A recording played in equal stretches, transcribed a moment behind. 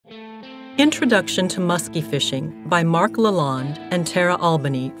Introduction to Musky Fishing by Marc Lalonde and Terra,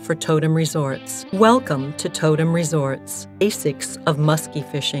 Albany for Totem Resorts. Welcome to Totem Resorts. Basics of Musky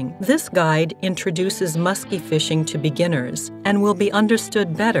Fishing. This guide introduces musky fishing to beginners and will be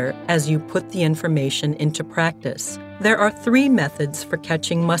understood better as you put the information into practice. There are 3 methods for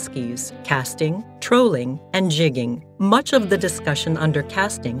catching muskies: casting, trolling, and jigging. Much of the discussion under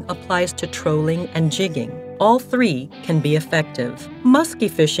casting applies to trolling and jigging. All 3 can be effective. Musky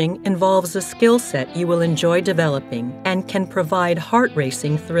fishing involves a skill set you will enjoy developing and can provide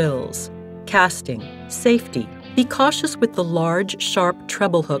heart-racing thrills. Casting. Safety. Be cautious with the large, sharp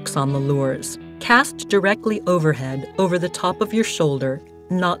treble hooks on the lures. Cast directly overhead over the top of your shoulder,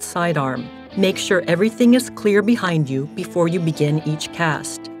 not sidearm. Make sure everything is clear behind you before you begin each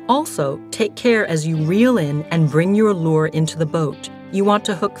cast. Also, take care as you reel in and bring your lure into the boat. You want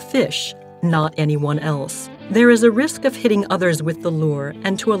to hook fish, not anyone else. There is a risk of hitting others with the lure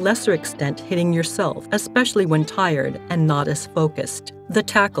and to a lesser extent hitting yourself, especially when tired and not as focused. The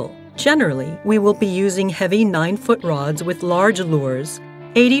tackle. Generally, we will be using heavy 9-foot rods with large lures,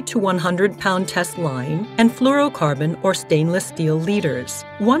 80 to 100 pound test line, and fluorocarbon or stainless steel leaders.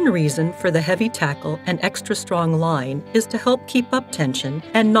 One reason for the heavy tackle and extra strong line is to help keep up tension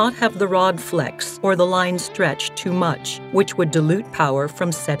and not have the rod flex or the line stretch too much, which would dilute power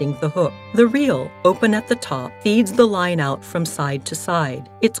from setting the hook. The reel, open at the top, feeds the line out from side to side.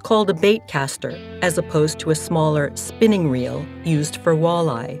 It's called a bait caster, as opposed to a smaller spinning reel used for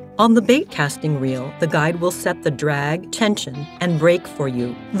walleye. On the bait casting reel, the guide will set the drag, tension, and break for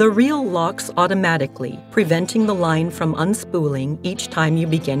you. The reel locks automatically, preventing the line from unspooling each time you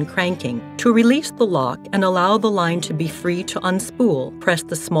begin cranking. To release the lock and allow the line to be free to unspool, press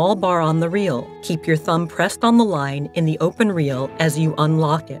the small bar on the reel. Keep your thumb pressed on the line in the open reel as you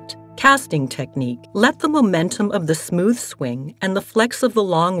unlock it. Casting technique. Let the momentum of the smooth swing and the flex of the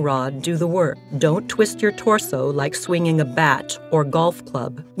long rod do the work. Don't twist your torso like swinging a bat or golf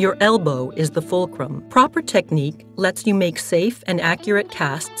club. Your elbow is the fulcrum. Proper technique lets you make safe and accurate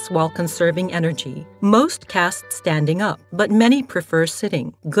casts while conserving energy. Most cast standing up, but many prefer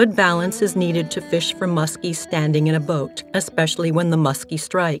sitting. Good balance is needed to fish for muskie standing in a boat, especially when the muskie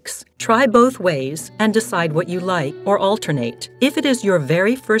strikes. Try both ways and decide what you like, or alternate. If it is your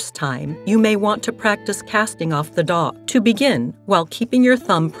very first time, you may want to practice casting off the dock. To begin, while keeping your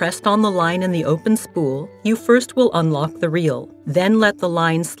thumb pressed on the line in the open spool, you first will unlock the reel. Then let the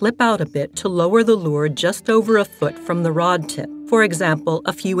line slip out a bit to lower the lure just over a foot from the rod tip. For example,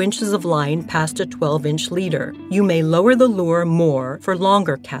 a few inches of line past a 12-inch leader. You may lower the lure more for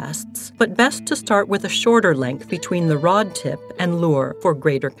longer casts, but best to start with a shorter length between the rod tip and lure for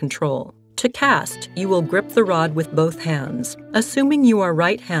greater control. To cast, you will grip the rod with both hands. Assuming you are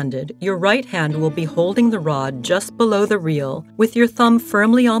right-handed, your right hand will be holding the rod just below the reel with your thumb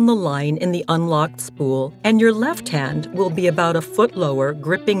firmly on the line in the unlocked spool, and your left hand will be about a foot lower,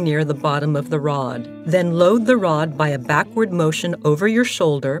 gripping near the bottom of the rod. Then load the rod by a backward motion over your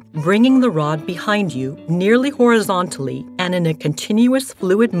shoulder, bringing the rod behind you nearly horizontally and in a continuous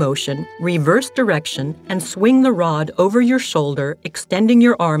fluid motion, reverse direction, and swing the rod over your shoulder, extending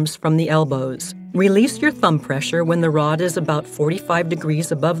your arms from the elbows. Release your thumb pressure when the rod is about 45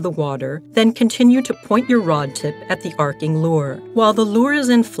 degrees above the water, then continue to point your rod tip at the arcing lure. While the lure is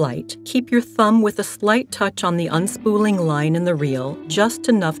in flight, keep your thumb with a slight touch on the unspooling line in the reel, just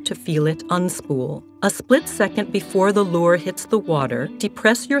enough to feel it unspool. A split second before the lure hits the water,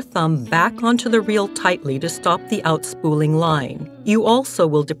 depress your thumb back onto the reel tightly to stop the outspooling line. You also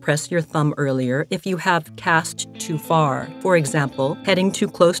will depress your thumb earlier if you have cast too far. For example, heading too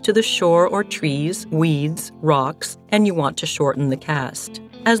close to the shore or trees, weeds, rocks, and you want to shorten the cast.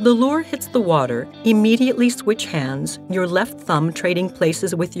 As the lure hits the water, immediately switch hands, your left thumb trading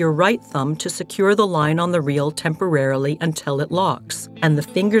places with your right thumb to secure the line on the reel temporarily until it locks, and the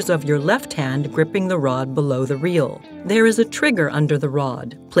fingers of your left hand gripping the rod below the reel. There is a trigger under the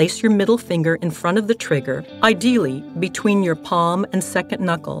rod. Place your middle finger in front of the trigger, ideally between your palm and second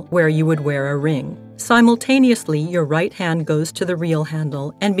knuckle, where you would wear a ring. Simultaneously, your right hand goes to the reel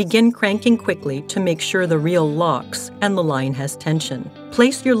handle and begin cranking quickly to make sure the reel locks and the line has tension.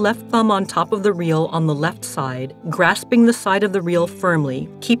 Place your left thumb on top of the reel on the left side, grasping the side of the reel firmly,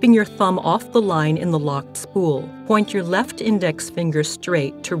 keeping your thumb off the line in the locked spool. Point your left index finger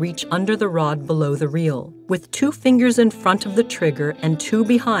straight to reach under the rod below the reel. With 2 fingers in front of the trigger and 2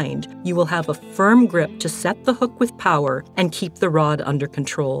 behind, you will have a firm grip to set the hook with power and keep the rod under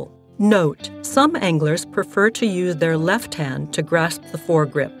control. Note, some anglers prefer to use their left hand to grasp the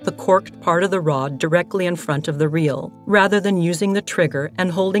foregrip, the corked part of the rod directly in front of the reel, rather than using the trigger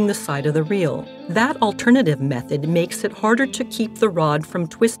and holding the side of the reel. That alternative method makes it harder to keep the rod from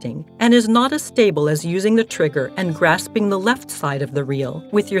twisting and is not as stable as using the trigger and grasping the left side of the reel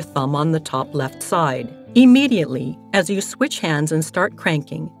with your thumb on the top left side. Immediately, as you switch hands and start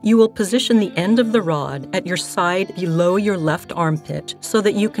cranking, you will position the end of the rod at your side below your left armpit so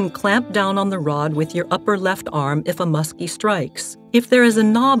that you can clamp down on the rod with your upper left arm if a muskie strikes. If there is a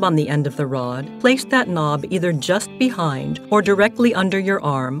knob on the end of the rod, place that knob either just behind or directly under your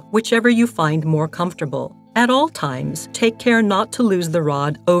arm, whichever you find more comfortable. At all times, take care not to lose the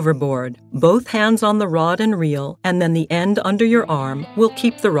rod overboard. Both hands on the rod and reel, and then the end under your arm, will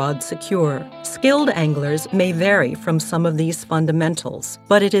keep the rod secure. Skilled anglers may vary from some of these fundamentals,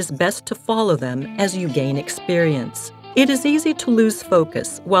 but it is best to follow them as you gain experience. It is easy to lose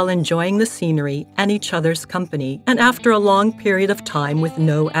focus while enjoying the scenery and each other's company, and after a long period of time with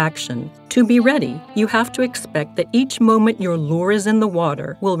no action. To be ready, you have to expect that each moment your lure is in the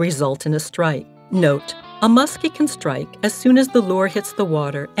water will result in a strike. Note, a muskie can strike as soon as the lure hits the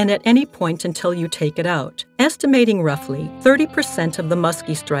water and at any point until you take it out. Estimating roughly, 30% of the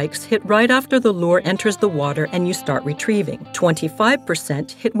muskie strikes hit right after the lure enters the water and you start retrieving.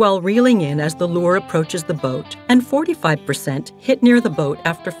 25% hit while reeling in as the lure approaches the boat, and 45% hit near the boat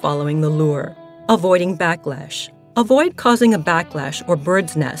after following the lure. Avoiding backlash. Avoid causing a backlash or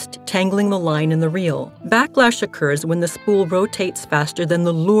bird's nest, tangling the line in the reel. Backlash occurs when the spool rotates faster than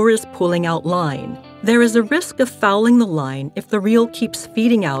the lure is pulling out line. There is a risk of fouling the line if the reel keeps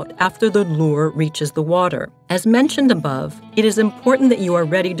feeding out after the lure reaches the water. As mentioned above, it is important that you are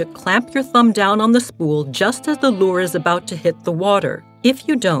ready to clamp your thumb down on the spool just as the lure is about to hit the water. If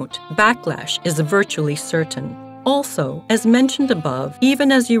you don't, backlash is virtually certain. Also, as mentioned above,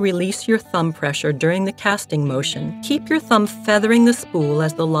 even as you release your thumb pressure during the casting motion, keep your thumb feathering the spool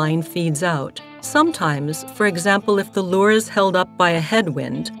as the line feeds out. Sometimes, for example, if the lure is held up by a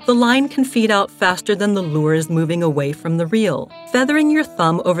headwind, the line can feed out faster than the lure is moving away from the reel. Feathering your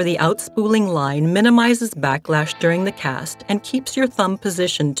thumb over the outspooling line minimizes backlash during the cast and keeps your thumb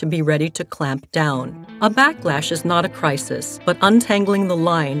positioned to be ready to clamp down. A backlash is not a crisis, but untangling the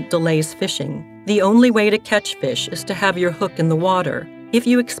line delays fishing. The only way to catch fish is to have your hook in the water. If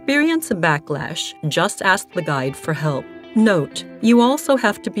you experience a backlash, just ask the guide for help. Note, you also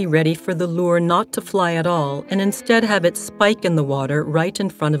have to be ready for the lure not to fly at all and instead have it spike in the water right in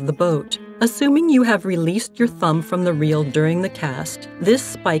front of the boat. Assuming you have released your thumb from the reel during the cast, this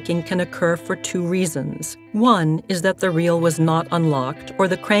spiking can occur for two reasons. One is that the reel was not unlocked or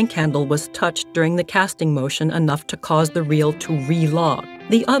the crank handle was touched during the casting motion enough to cause the reel to re-lock.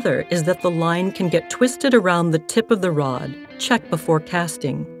 The other is that the line can get twisted around the tip of the rod. Check before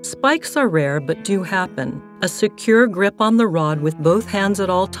casting. Spikes are rare but do happen. A secure grip on the rod with both hands at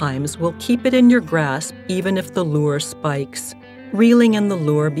all times will keep it in your grasp even if the lure spikes. Reeling in the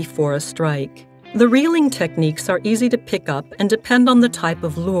lure before a strike. The reeling techniques are easy to pick up and depend on the type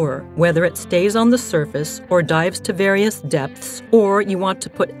of lure, whether it stays on the surface or dives to various depths, or you want to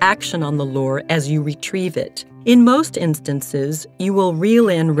put action on the lure as you retrieve it. In most instances, you will reel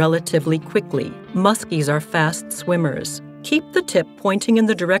in relatively quickly. Muskies are fast swimmers. Keep the tip pointing in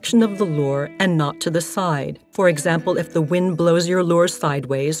the direction of the lure and not to the side. For example, if the wind blows your lure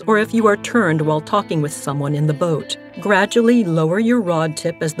sideways or if you are turned while talking with someone in the boat. Gradually lower your rod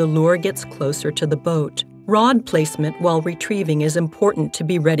tip as the lure gets closer to the boat. Rod placement while retrieving is important to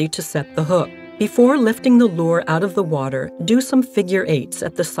be ready to set the hook. Before lifting the lure out of the water, do some figure eights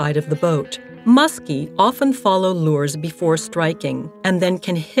at the side of the boat. Muskie often follow lures before striking and then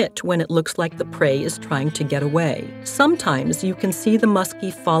can hit when it looks like the prey is trying to get away. Sometimes you can see the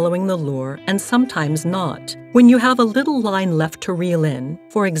muskie following the lure and sometimes not. When you have a little line left to reel in,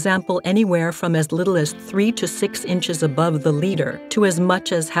 for example anywhere from as little as 3 to 6 inches above the leader to as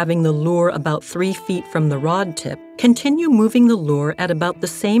much as having the lure about 3 feet from the rod tip, continue moving the lure at about the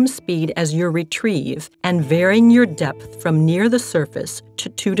same speed as your retrieve and varying your depth from near the surface to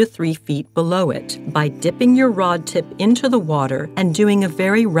 2 to 3 feet below it by dipping your rod tip into the water and doing a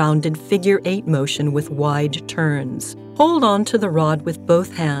very rounded figure 8 motion with wide turns. Hold on to the rod with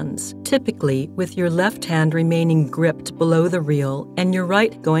both hands, typically with your left hand remaining gripped below the reel and your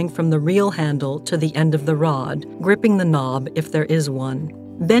right going from the reel handle to the end of the rod, gripping the knob if there is one.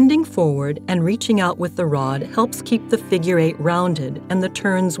 Bending forward and reaching out with the rod helps keep the figure 8 rounded and the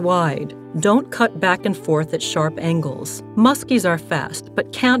turns wide. Don't cut back and forth at sharp angles. Muskies are fast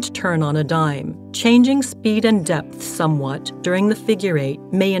but can't turn on a dime. Changing speed and depth somewhat during the figure eight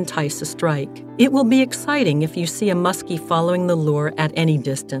may entice a strike. It will be exciting if you see a muskie following the lure at any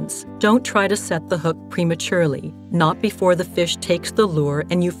distance. Don't try to set the hook prematurely, not before the fish takes the lure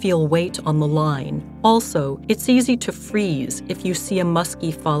and you feel weight on the line. Also, it's easy to freeze if you see a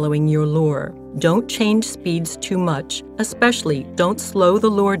muskie following your lure. Don't change speeds too much, especially don't slow the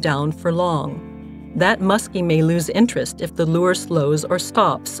lure down for long. That muskie may lose interest if the lure slows or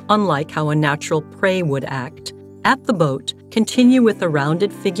stops, unlike how a natural prey would act. At the boat, continue with a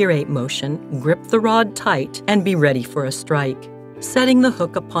rounded figure eight motion, grip the rod tight, and be ready for a strike. Setting the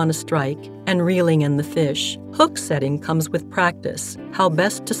hook upon a strike and reeling in the fish. Hook setting comes with practice. How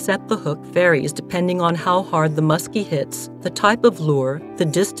best to set the hook varies depending on how hard the muskie hits, the type of lure, the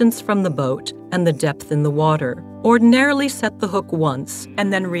distance from the boat, and the depth in the water. Ordinarily set the hook once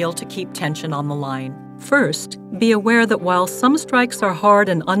and then reel to keep tension on the line. First, be aware that while some strikes are hard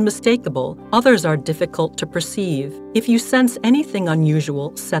and unmistakable, others are difficult to perceive. If you sense anything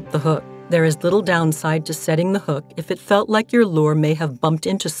unusual, set the hook. There is little downside to setting the hook if it felt like your lure may have bumped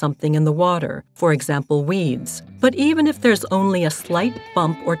into something in the water, for example, weeds. But even if there's only a slight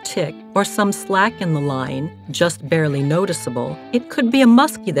bump or tick or some slack in the line, just barely noticeable, it could be a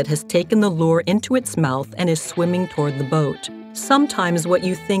muskie that has taken the lure into its mouth and is swimming toward the boat. Sometimes what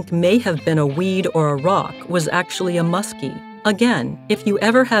you think may have been a weed or a rock was actually a muskie. Again, if you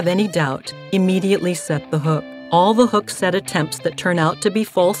ever have any doubt, immediately set the hook. All the hook set attempts that turn out to be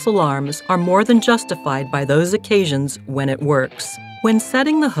false alarms are more than justified by those occasions when it works. When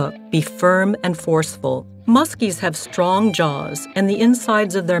setting the hook, be firm and forceful. Muskies have strong jaws, and the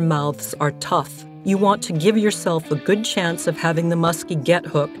insides of their mouths are tough. You want to give yourself a good chance of having the muskie get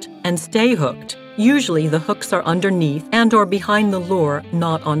hooked and stay hooked. Usually the hooks are underneath and or behind the lure,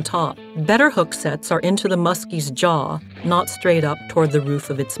 not on top. Better hook sets are into the muskie's jaw, not straight up toward the roof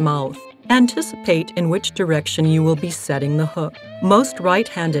of its mouth. Anticipate in which direction you will be setting the hook. Most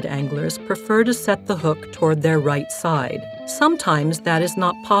right-handed anglers prefer to set the hook toward their right side. Sometimes that is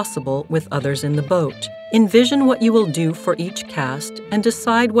not possible with others in the boat. Envision what you will do for each cast and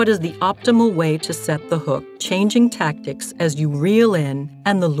decide what is the optimal way to set the hook, changing tactics as you reel in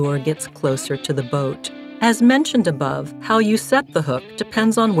and the lure gets closer to the boat. As mentioned above, how you set the hook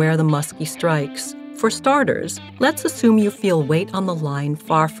depends on where the muskie strikes. For starters, let's assume you feel weight on the line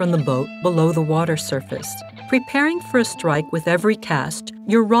far from the boat below the water surface. Preparing for a strike with every cast,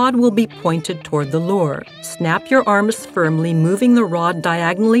 your rod will be pointed toward the lure. Snap your arms firmly, moving the rod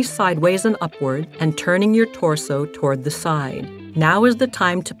diagonally sideways and upward, and turning your torso toward the side. Now is the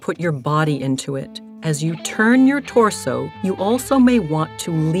time to put your body into it. As you turn your torso, you also may want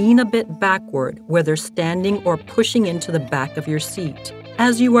to lean a bit backward, whether standing or pushing into the back of your seat.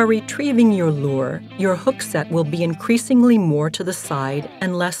 As you are retrieving your lure, your hook set will be increasingly more to the side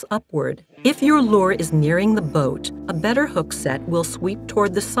and less upward. If your lure is nearing the boat, a better hook set will sweep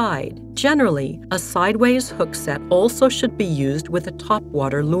toward the side. Generally, a sideways hook set also should be used with a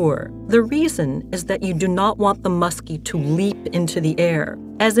topwater lure. The reason is that you do not want the muskie to leap into the air.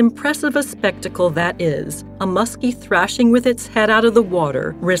 As impressive a spectacle that is, a muskie thrashing with its head out of the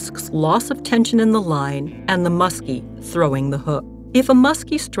water risks loss of tension in the line and the muskie throwing the hook. If a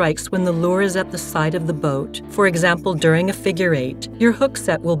muskie strikes when the lure is at the side of the boat, for example during a figure eight, your hook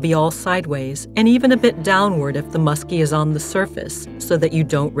set will be all sideways and even a bit downward if the muskie is on the surface, so that you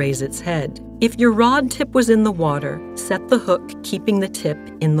don't raise its head. If your rod tip was in the water, set the hook keeping the tip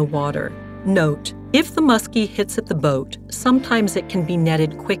in the water. Note, if the muskie hits at the boat, sometimes it can be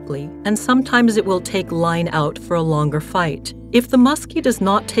netted quickly, and sometimes it will take line out for a longer fight. If the muskie does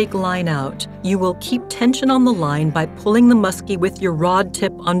not take line out, you will keep tension on the line by pulling the muskie with your rod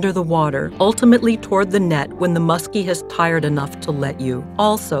tip under the water, ultimately toward the net when the muskie has tired enough to let you.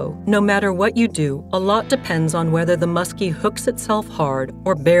 Also, no matter what you do, a lot depends on whether the muskie hooks itself hard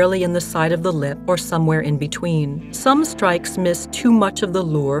or barely in the side of the lip or somewhere in between. Some strikes miss too much of the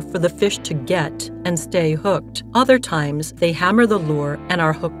lure for the fish to get and stay hooked. Other times, they hammer the lure and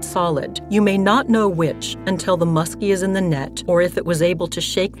are hooked solid. You may not know which until the muskie is in the net or if it was able to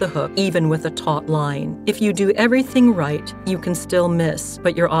shake the hook even with a taut line. If you do everything right, you can still miss,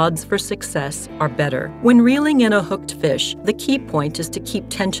 but your odds for success are better. When reeling in a hooked fish, the key point is to keep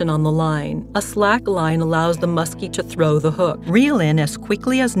tension on the line. A slack line allows the muskie to throw the hook. Reel in as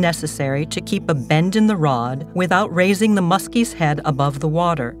quickly as necessary to keep a bend in the rod without raising the muskie's head above the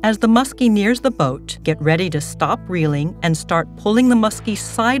water. As the muskie nears the boat, get ready to stop reeling and start pulling the muskie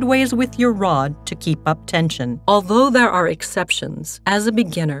sideways with your rod to keep up tension. Although there are exceptions. As a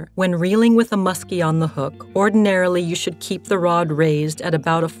beginner, when reeling with a muskie on the hook, ordinarily you should keep the rod raised at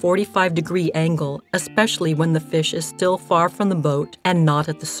about a 45-degree angle, especially when the fish is still far from the boat and not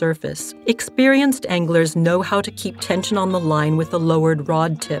at the surface. Experienced anglers know how to keep tension on the line with a lowered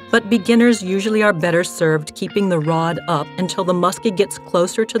rod tip, but beginners usually are better served keeping the rod up until the muskie gets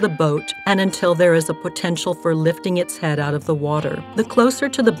closer to the boat and until there is a potential for lifting its head out of the water. The closer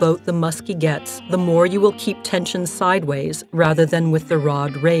to the boat the muskie gets, the more you will keep tension sideways rather than with the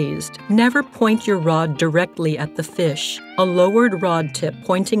rod raised. Never point your rod directly at the fish. A lowered rod tip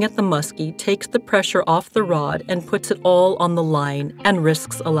pointing at the muskie takes the pressure off the rod and puts it all on the line and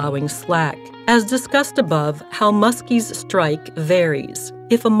risks allowing slack. As discussed above, how muskies strike varies.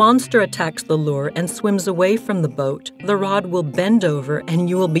 If a monster attacks the lure and swims away from the boat, the rod will bend over and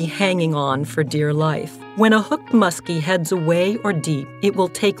you will be hanging on for dear life. When a hooked muskie heads away or deep, it will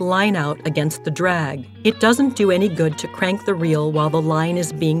take line out against the drag. It doesn't do any good to crank the reel while the line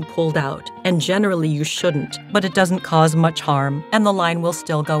is being pulled out, and generally you shouldn't, but it doesn't cause much harm, and the line will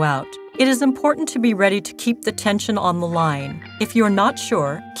still go out. It is important to be ready to keep the tension on the line. If you're not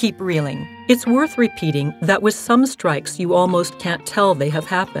sure, keep reeling. It's worth repeating that with some strikes you almost can't tell they have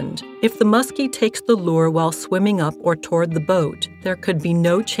happened. If the muskie takes the lure while swimming up or toward the boat, there could be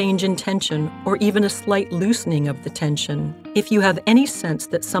no change in tension or even a slight loosening of the tension. If you have any sense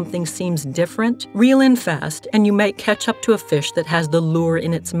that something seems different, reel in fast and you might catch up to a fish that has the lure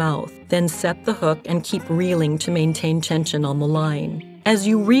in its mouth. Then set the hook and keep reeling to maintain tension on the line. As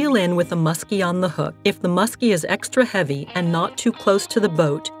you reel in with a muskie on the hook, if the muskie is extra heavy and not too close to the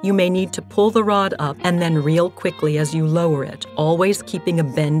boat, you may need to pull the rod up and then reel quickly as you lower it, always keeping a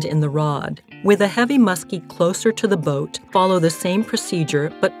bend in the rod. With a heavy muskie closer to the boat, follow the same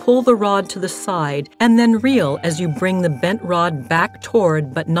procedure but pull the rod to the side and then reel as you bring the bent rod back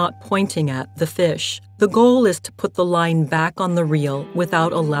toward but not pointing at the fish. The goal is to put the line back on the reel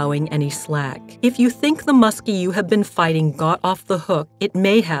without allowing any slack. If you think the muskie you have been fighting got off the hook, it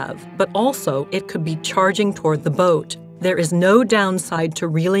may have, but also it could be charging toward the boat. There is no downside to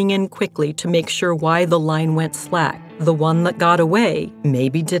reeling in quickly to make sure why the line went slack. The one that got away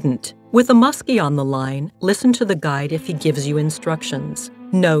maybe didn't. With a muskie on the line, listen to the guide if he gives you instructions.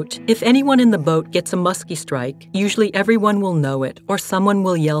 Note, if anyone in the boat gets a muskie strike, usually everyone will know it or someone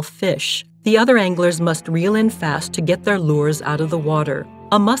will yell fish. The other anglers must reel in fast to get their lures out of the water.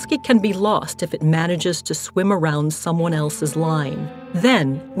 A muskie can be lost if it manages to swim around someone else's line.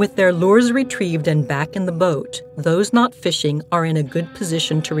 Then, with their lures retrieved and back in the boat, those not fishing are in a good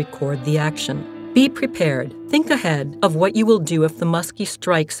position to record the action. Be prepared. Think ahead of what you will do if the muskie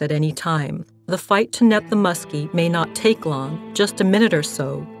strikes at any time. The fight to net the muskie may not take long, just a minute or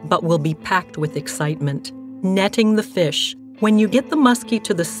so, but will be packed with excitement. Netting the fish. When you get the muskie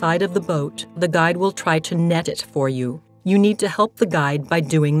to the side of the boat, the guide will try to net it for you. You need to help the guide by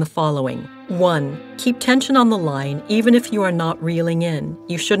doing the following. 1. Keep tension on the line even if you are not reeling in.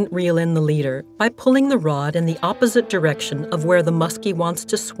 You shouldn't reel in the leader. By pulling the rod in the opposite direction of where the muskie wants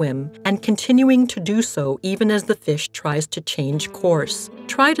to swim and continuing to do so even as the fish tries to change course.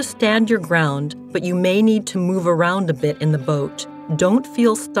 Try to stand your ground, but you may need to move around a bit in the boat. Don't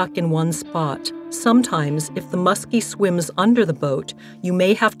feel stuck in one spot. Sometimes, if the muskie swims under the boat, you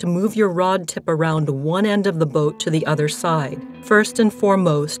may have to move your rod tip around one end of the boat to the other side. First and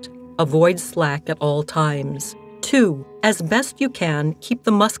foremost, avoid slack at all times. 2. As best you can, keep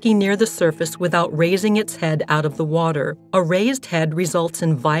the muskie near the surface without raising its head out of the water. A raised head results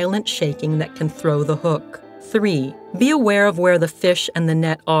in violent shaking that can throw the hook. 3. Be aware of where the fish and the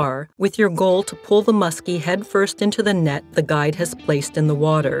net are, with your goal to pull the muskie headfirst into the net the guide has placed in the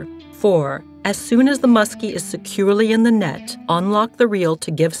water. 4. As soon as the muskie is securely in the net, unlock the reel to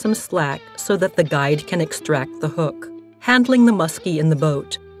give some slack so that the guide can extract the hook. Handling the muskie in the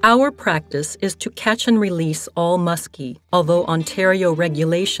boat. Our practice is to catch and release all muskie, although Ontario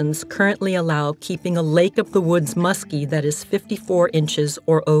regulations currently allow keeping a Lake of the Woods muskie that is 54 inches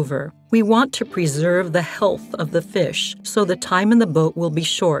or over. We want to preserve the health of the fish, so the time in the boat will be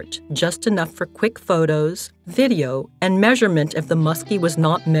short, just enough for quick photos, video, and measurement if the muskie was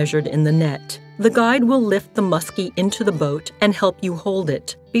not measured in the net. The guide will lift the muskie into the boat and help you hold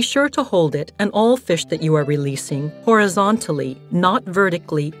it. Be sure to hold it and all fish that you are releasing horizontally, not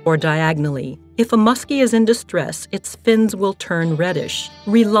vertically or diagonally. If a muskie is in distress, its fins will turn reddish.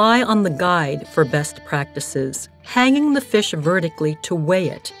 Rely on the guide for best practices. Hanging the fish vertically to weigh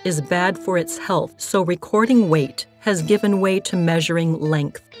it is bad for its health, so recording weight has given way to measuring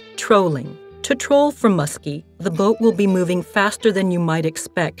length. Trolling. To troll for muskie, the boat will be moving faster than you might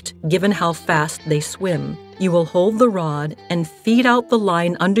expect, given how fast they swim. You will hold the rod and feed out the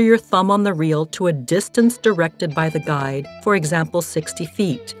line under your thumb on the reel to a distance directed by the guide, for example 60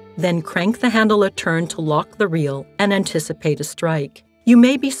 feet. Then crank the handle a turn to lock the reel and anticipate a strike. You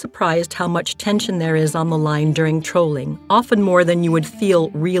may be surprised how much tension there is on the line during trolling, often more than you would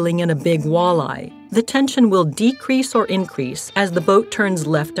feel reeling in a big walleye. The tension will decrease or increase as the boat turns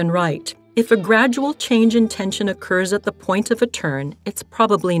left and right. If a gradual change in tension occurs at the point of a turn, it's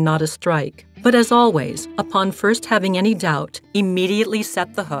probably not a strike. But as always, upon first having any doubt, immediately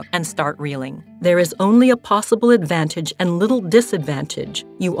set the hook and start reeling. There is only a possible advantage and little disadvantage.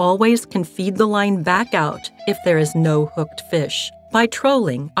 You always can feed the line back out if there is no hooked fish. By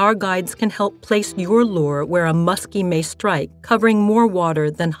trolling, our guides can help place your lure where a muskie may strike, covering more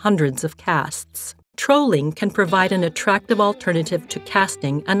water than hundreds of casts. Trolling can provide an attractive alternative to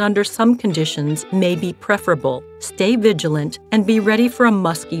casting and under some conditions may be preferable. Stay vigilant and be ready for a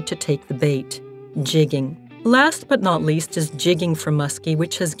muskie to take the bait. Jigging. Last but not least is jigging for muskie,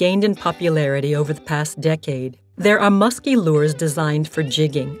 which has gained in popularity over the past decade. There are muskie lures designed for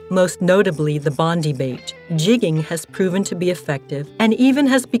jigging, most notably the Bondi bait. Jigging has proven to be effective and even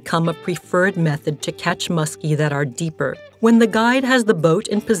has become a preferred method to catch muskie that are deeper. When the guide has the boat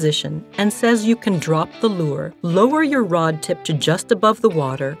in position and says you can drop the lure, lower your rod tip to just above the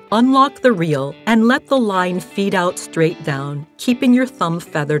water, unlock the reel, and let the line feed out straight down, keeping your thumb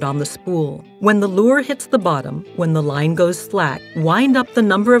feathered on the spool. When the lure hits the bottom, when the line goes slack, wind up the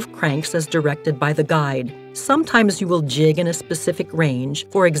number of cranks as directed by the guide. Sometimes you will jig in a specific range,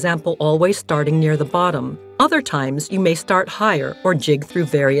 for example, always starting near the bottom. Other times you may start higher or jig through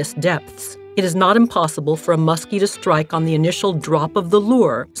various depths. It is not impossible for a muskie to strike on the initial drop of the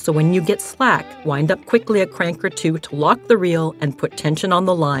lure, so when you get slack, wind up quickly a crank or two to lock the reel and put tension on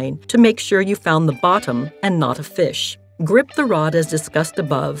the line to make sure you found the bottom and not a fish. Grip the rod as discussed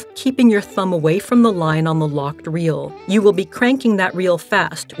above, keeping your thumb away from the line on the locked reel. You will be cranking that reel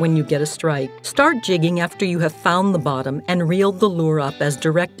fast when you get a strike. Start jigging after you have found the bottom and reeled the lure up as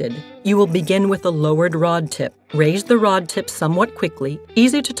directed. You will begin with a lowered rod tip. Raise the rod tip somewhat quickly,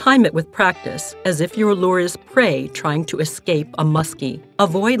 easy to time it with practice, as if your lure is prey trying to escape a muskie.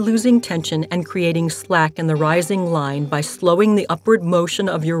 Avoid losing tension and creating slack in the rising line by slowing the upward motion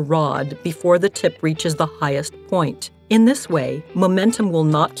of your rod before the tip reaches the highest point. In this way, momentum will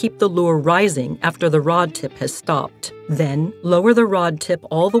not keep the lure rising after the rod tip has stopped. Then, lower the rod tip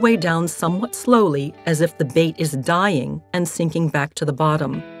all the way down somewhat slowly as if the bait is dying and sinking back to the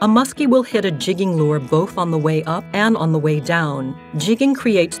bottom. A muskie will hit a jigging lure both on the way up and on the way down. Jigging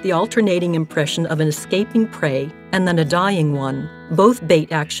creates the alternating impression of an escaping prey and then a dying one. Both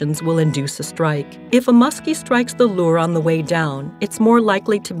bait actions will induce a strike. If a muskie strikes the lure on the way down, it's more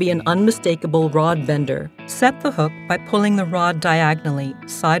likely to be an unmistakable rod bender. Set the hook by pulling the rod diagonally,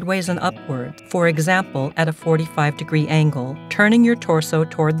 sideways and upward, for example at a 45-degree angle, turning your torso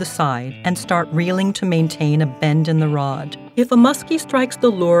toward the side, and start reeling to maintain a bend in the rod. If a muskie strikes the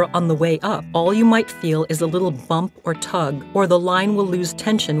lure on the way up, all you might feel is a little bump or tug, or the line will lose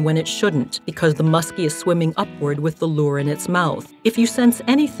tension when it shouldn't because the muskie is swimming upward with the lure in its mouth. If you sense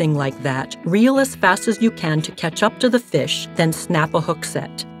anything like that, reel as fast as you can to catch up to the fish, then snap a hook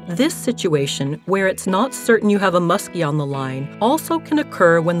set. This situation, where it's not certain you have a muskie on the line, also can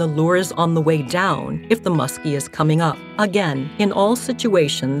occur when the lure is on the way down if the muskie is coming up. Again, in all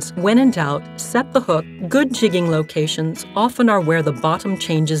situations, when in doubt, set the hook. Good jigging locations often are where the bottom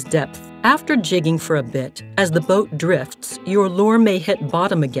changes depth. After jigging for a bit, as the boat drifts, your lure may hit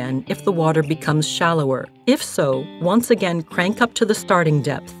bottom again if the water becomes shallower. If so, once again crank up to the starting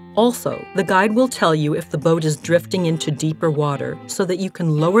depth. Also, the guide will tell you if the boat is drifting into deeper water so that you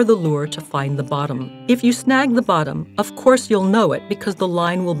can lower the lure to find the bottom. If you snag the bottom, of course you'll know it because the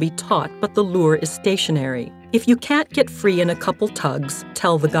line will be taut but the lure is stationary. If you can't get free in a couple tugs,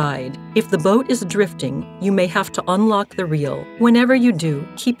 tell the guide. If the boat is drifting, you may have to unlock the reel. Whenever you do,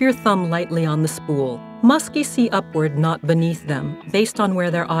 keep your thumb lightly on the spool. Muskie see upward, not beneath them, based on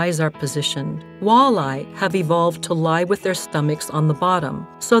where their eyes are positioned. Walleye have evolved to lie with their stomachs on the bottom,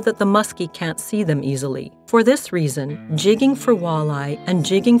 so that the muskie can't see them easily. For this reason, jigging for walleye and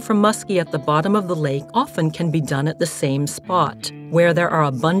jigging for muskie at the bottom of the lake often can be done at the same spot. Where there are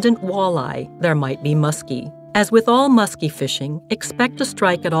abundant walleye, there might be muskie. As with all muskie fishing, expect a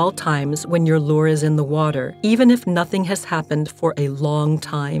strike at all times when your lure is in the water, even if nothing has happened for a long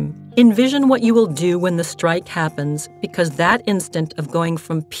time. Envision what you will do when the strike happens, because that instant of going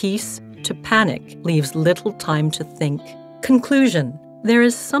from peace to panic leaves little time to think. Conclusion: There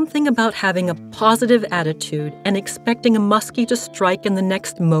is something about having a positive attitude and expecting a muskie to strike in the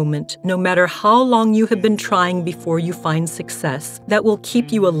next moment, no matter how long you have been trying before you find success, that will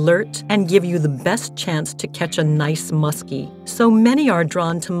keep you alert and give you the best chance to catch a nice muskie. So many are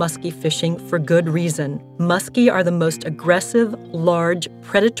drawn to muskie fishing for good reason. Muskie are the most aggressive, large,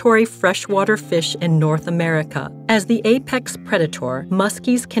 predatory freshwater fish in North America. As the apex predator,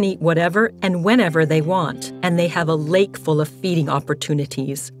 muskies can eat whatever and whenever they want, and they have a lake full of feeding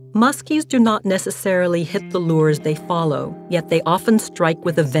opportunities. Muskies do not necessarily hit the lures they follow, yet they often strike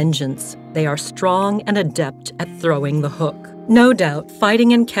with a vengeance. They are strong and adept at throwing the hook. No doubt,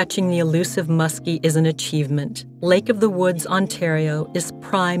 fighting and catching the elusive muskie is an achievement. Lake of the Woods, Ontario is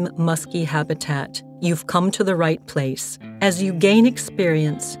prime muskie habitat. You've come to the right place. As you gain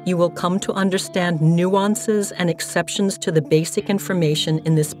experience, you will come to understand nuances and exceptions to the basic information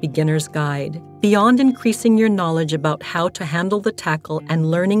in this beginner's guide. Beyond increasing your knowledge about how to handle the tackle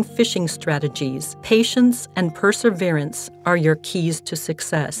and learning fishing strategies, patience and perseverance are your keys to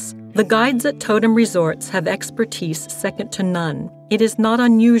success. The guides at Totem Resorts have expertise second to none. It is not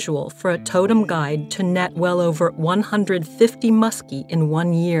unusual for a Totem guide to net well over 150 muskie in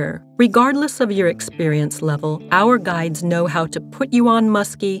 1 year. Regardless of your experience level, our guides know how to put you on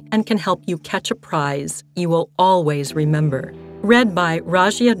muskie and can help you catch a prize you will always remember. Read by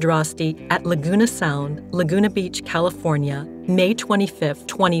Rajia Droste at Laguna Sound, Laguna Beach, California, May 25,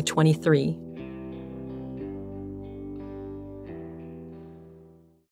 2023.